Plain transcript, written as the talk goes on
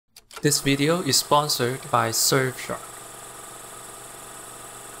This video is sponsored by Surfshark.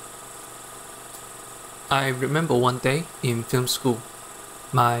 I remember one day in film school,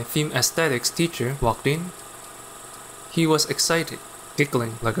 my film aesthetics teacher walked in. He was excited,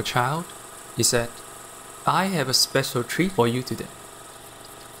 giggling like a child. He said, "I have a special treat for you today."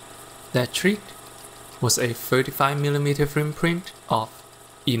 That treat was a 35mm film print of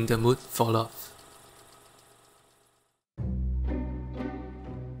In the Mood for Love.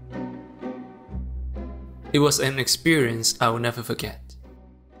 It was an experience I will never forget.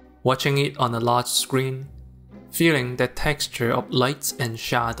 Watching it on a large screen, feeling the texture of lights and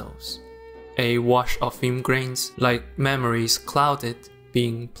shadows, a wash of film grains like memories clouded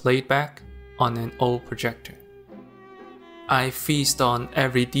being played back on an old projector. I feast on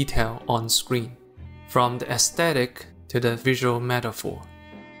every detail on screen, from the aesthetic to the visual metaphor.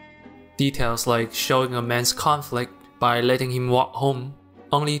 Details like showing a man's conflict by letting him walk home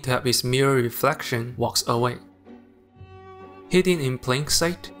only to have his mirror reflection walks away. Hidden in plain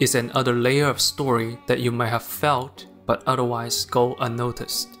sight is another layer of story that you might have felt but otherwise go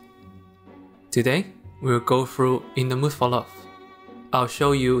unnoticed. Today, we'll go through In the Mood for Love. I'll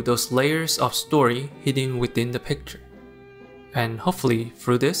show you those layers of story hidden within the picture. And hopefully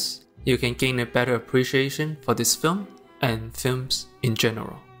through this, you can gain a better appreciation for this film and films in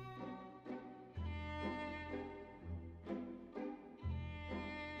general.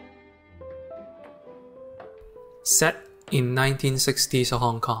 Set in 1960s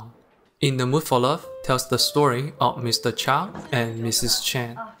Hong Kong, In the Mood for Love tells the story of Mr. Chow and Mrs.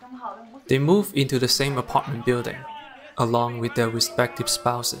 Chan. They move into the same apartment building, along with their respective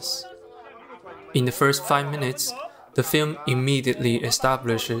spouses. In the first 5 minutes, the film immediately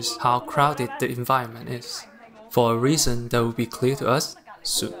establishes how crowded the environment is, for a reason that will be clear to us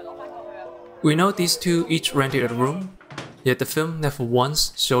soon. We know these two each rented a room, yet the film never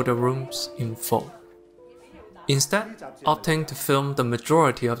once showed the rooms in full. Instead, opting to film the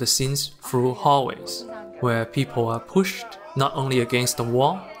majority of the scenes through hallways, where people are pushed not only against the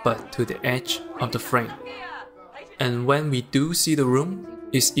wall, but to the edge of the frame. And when we do see the room,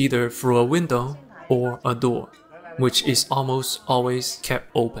 it's either through a window or a door, which is almost always kept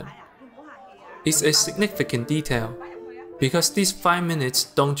open. It's a significant detail, because these 5 minutes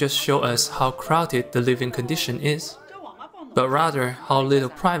don't just show us how crowded the living condition is, but rather how little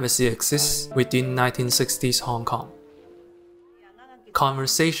privacy exists within 1960s Hong Kong.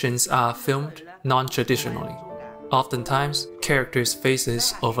 Conversations are filmed non-traditionally. Oftentimes, characters'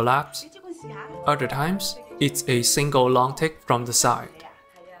 faces overlap. Other times, it's a single long take from the side.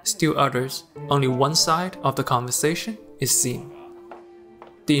 Still others, only one side of the conversation is seen.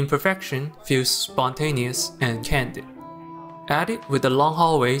 The imperfection feels spontaneous and candid. Added with the long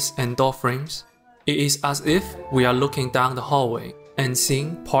hallways and door frames, it is as if we are looking down the hallway and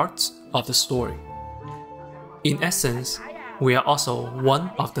seeing parts of the story. In essence, we are also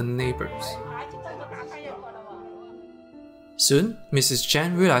one of the neighbors. Soon, Mrs.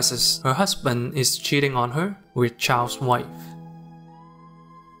 Chen realizes her husband is cheating on her with Chow's wife.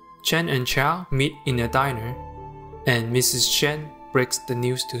 Chen and Chow meet in a diner, and Mrs. Chen breaks the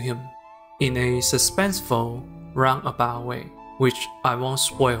news to him in a suspenseful, roundabout way, which I won't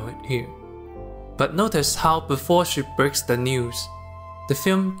spoil it here. But notice how before she breaks the news, the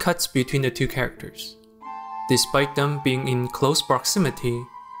film cuts between the two characters. Despite them being in close proximity,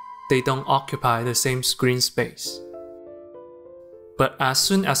 they don't occupy the same screen space. But as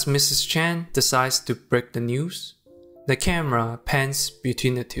soon as Mrs. Chan decides to break the news, the camera pans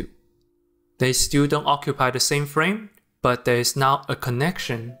between the two. They still don't occupy the same frame, but there is now a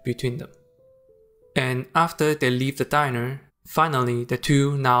connection between them. And after they leave the diner, finally the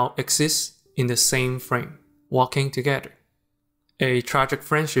two now exist in the same frame, walking together. A tragic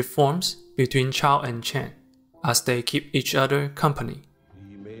friendship forms between Chow and Chen as they keep each other company.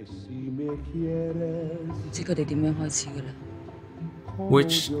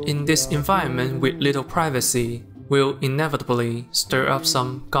 Which, in this environment with little privacy, will inevitably stir up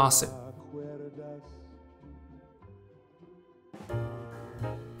some gossip.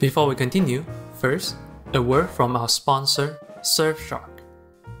 Before we continue, first, a word from our sponsor, Surfshark.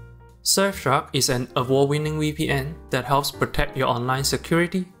 Surfshark is an award-winning VPN that helps protect your online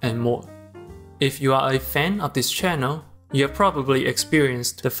security and more. If you are a fan of this channel, you have probably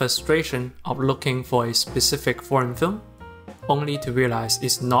experienced the frustration of looking for a specific foreign film, only to realize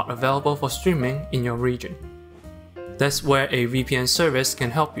it's not available for streaming in your region. That's where a VPN service can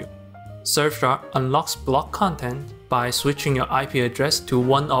help you. Surfshark unlocks blocked content by switching your IP address to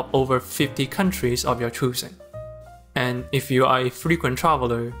one of over 50 countries of your choosing. And if you are a frequent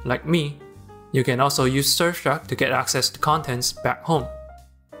traveler like me, you can also use Surfshark to get access to contents back home.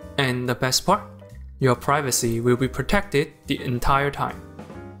 And the best part? Your privacy will be protected the entire time.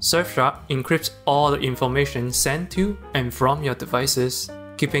 Surfshark encrypts all the information sent to and from your devices,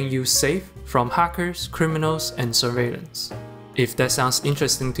 keeping you safe from hackers, criminals, and surveillance. If that sounds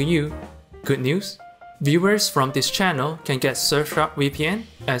interesting to you, good news! Viewers from this channel can get Surfshark VPN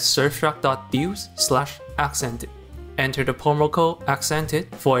at surfshark.deals/accented. Enter the promo code accented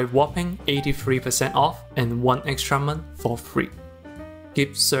for a whopping 83% off and 1 extra month for free.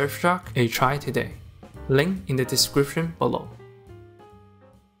 Give Surfshark a try today. Link in the description below.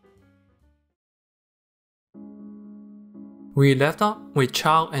 We left off with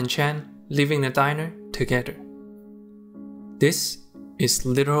Chow and Chan leaving the diner together. This is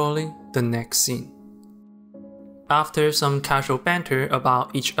literally the next scene. After some casual banter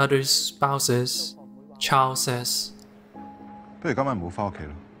about each other's spouses, Chow says,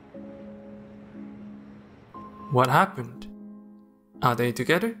 "What happened? Are they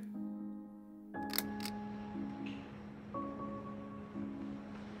together?"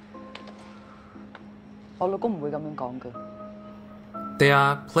 They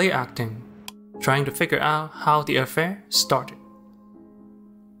are play acting, trying to figure out how the affair started.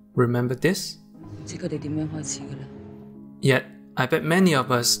 Remember this? Yet, I bet many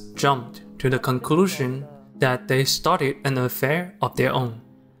of us jumped to the conclusion that they started an affair of their own.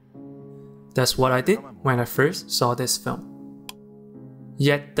 That's what I did when I first saw this film.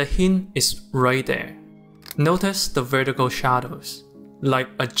 Yet the hint is right there. Notice the vertical shadows, like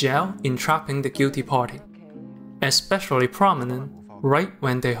a gel entrapping the guilty party, especially prominent right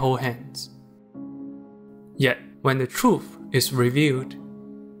when they hold hands. Yet, when the truth is revealed,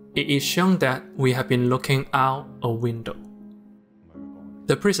 it is shown that we have been looking out a window.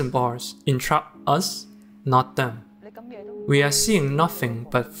 The prison bars entrap us, not them. We are seeing nothing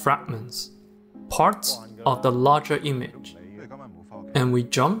but fragments, parts of the larger image, and we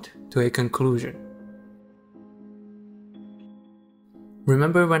jumped to a conclusion.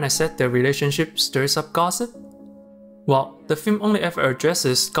 Remember when I said their relationship stirs up gossip? Well, the film only ever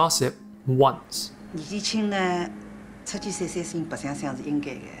addresses gossip once.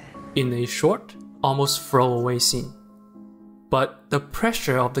 In a short, almost throwaway scene. But the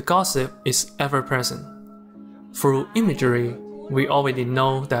pressure of the gossip is ever present. Through imagery, we already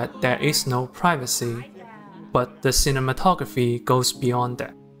know that there is no privacy, but the cinematography goes beyond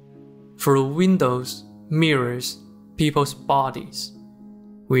that. Through windows, mirrors, people's bodies,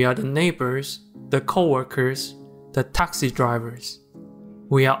 we are the neighbors, the co-workers, the taxi drivers.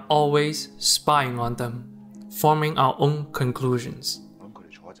 We are always spying on them, forming our own conclusions.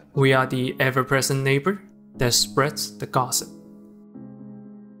 We are the ever-present neighbor that spreads the gossip.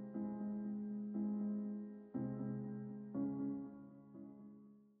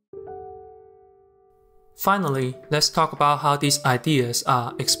 Finally, let's talk about how these ideas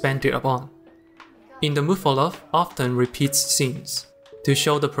are expanded upon. In the Mood for Love often repeats scenes to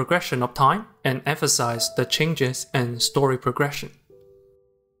show the progression of time and emphasize the changes and story progression.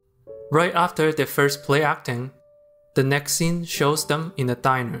 Right after their first play acting, the next scene shows them in a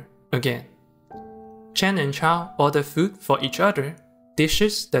diner again. Chan and Chow order food for each other,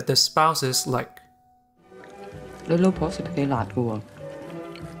 dishes that the spouses like.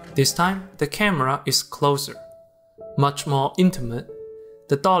 This time, the camera is closer, much more intimate.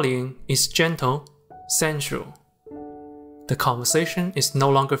 The dollying is gentle, sensual. The conversation is no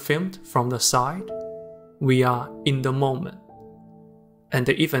longer filmed from the side. We are in the moment. And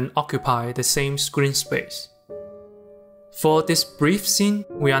they even occupy the same screen space. For this brief scene,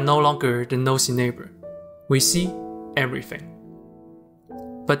 we are no longer the nosy neighbor. We see everything.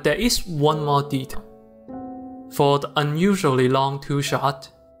 But there is one more detail. For the unusually long two-shot,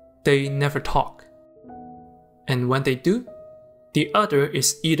 they never talk. And when they do, the other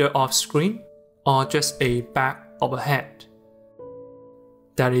is either off-screen or just a back of a head.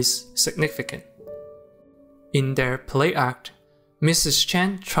 That is significant. In their play act, Mrs.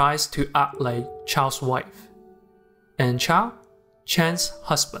 Chan tries to act like Chow's wife, and Chow, Chan's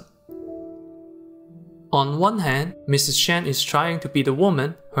husband. On one hand, Mrs. Chan is trying to be the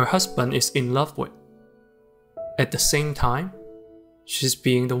woman her husband is in love with. At the same time, she's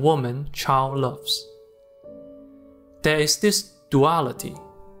being the woman Chow loves. There is this duality,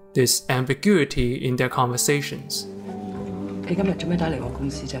 this ambiguity in their conversations,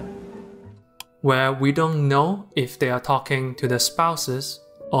 where we don't know if they are talking to their spouses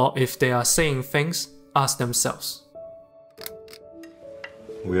or if they are saying things as themselves.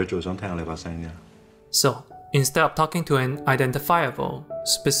 So, instead of talking to an identifiable,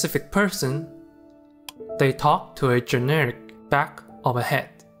 specific person, they talk to a generic back of a head.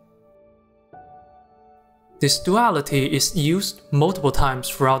 This duality is used multiple times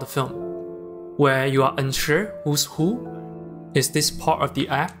throughout the film, where you are unsure who's who. Is this part of the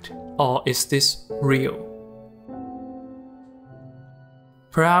act, or is this real?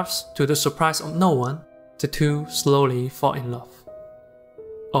 Perhaps to the surprise of no one, the two slowly fall in love.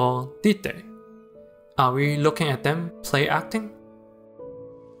 Or did they? Are we looking at them play acting?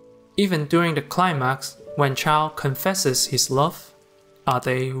 Even during the climax, when Chow confesses his love, are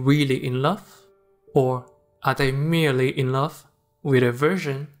they really in love? Or are they merely in love with a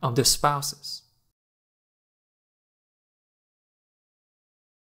version of the spouses?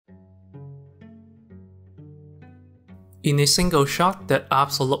 In a single shot that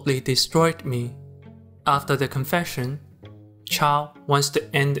absolutely destroyed me, after the confession, Chow wants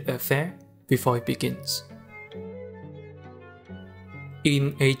to end the affair before it begins.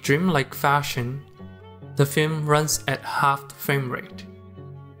 In a dreamlike fashion, the film runs at half the frame rate.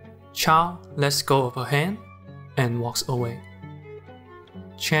 Chow lets go of her hand and walks away.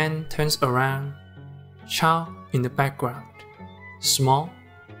 Chan turns around, Chow in the background, small,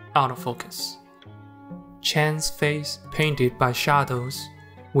 out of focus. Chan's face painted by shadows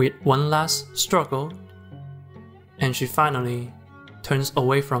with one last struggle, and she finally turns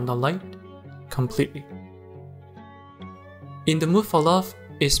away from the light completely. In the Mood for Love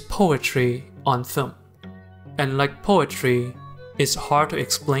is poetry on film, and like poetry, it's hard to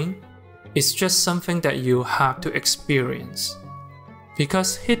explain. It's just something that you have to experience.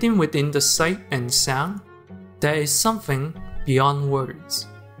 Because hidden within the sight and sound, there is something beyond words.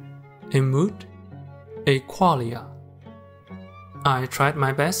 A mood, a qualia. I tried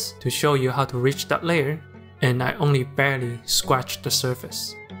my best to show you how to reach that layer, and I only barely scratched the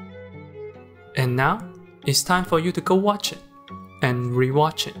surface. And now, it's time for you to go watch it, and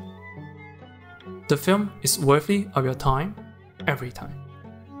rewatch it. The film is worthy of your time, every time.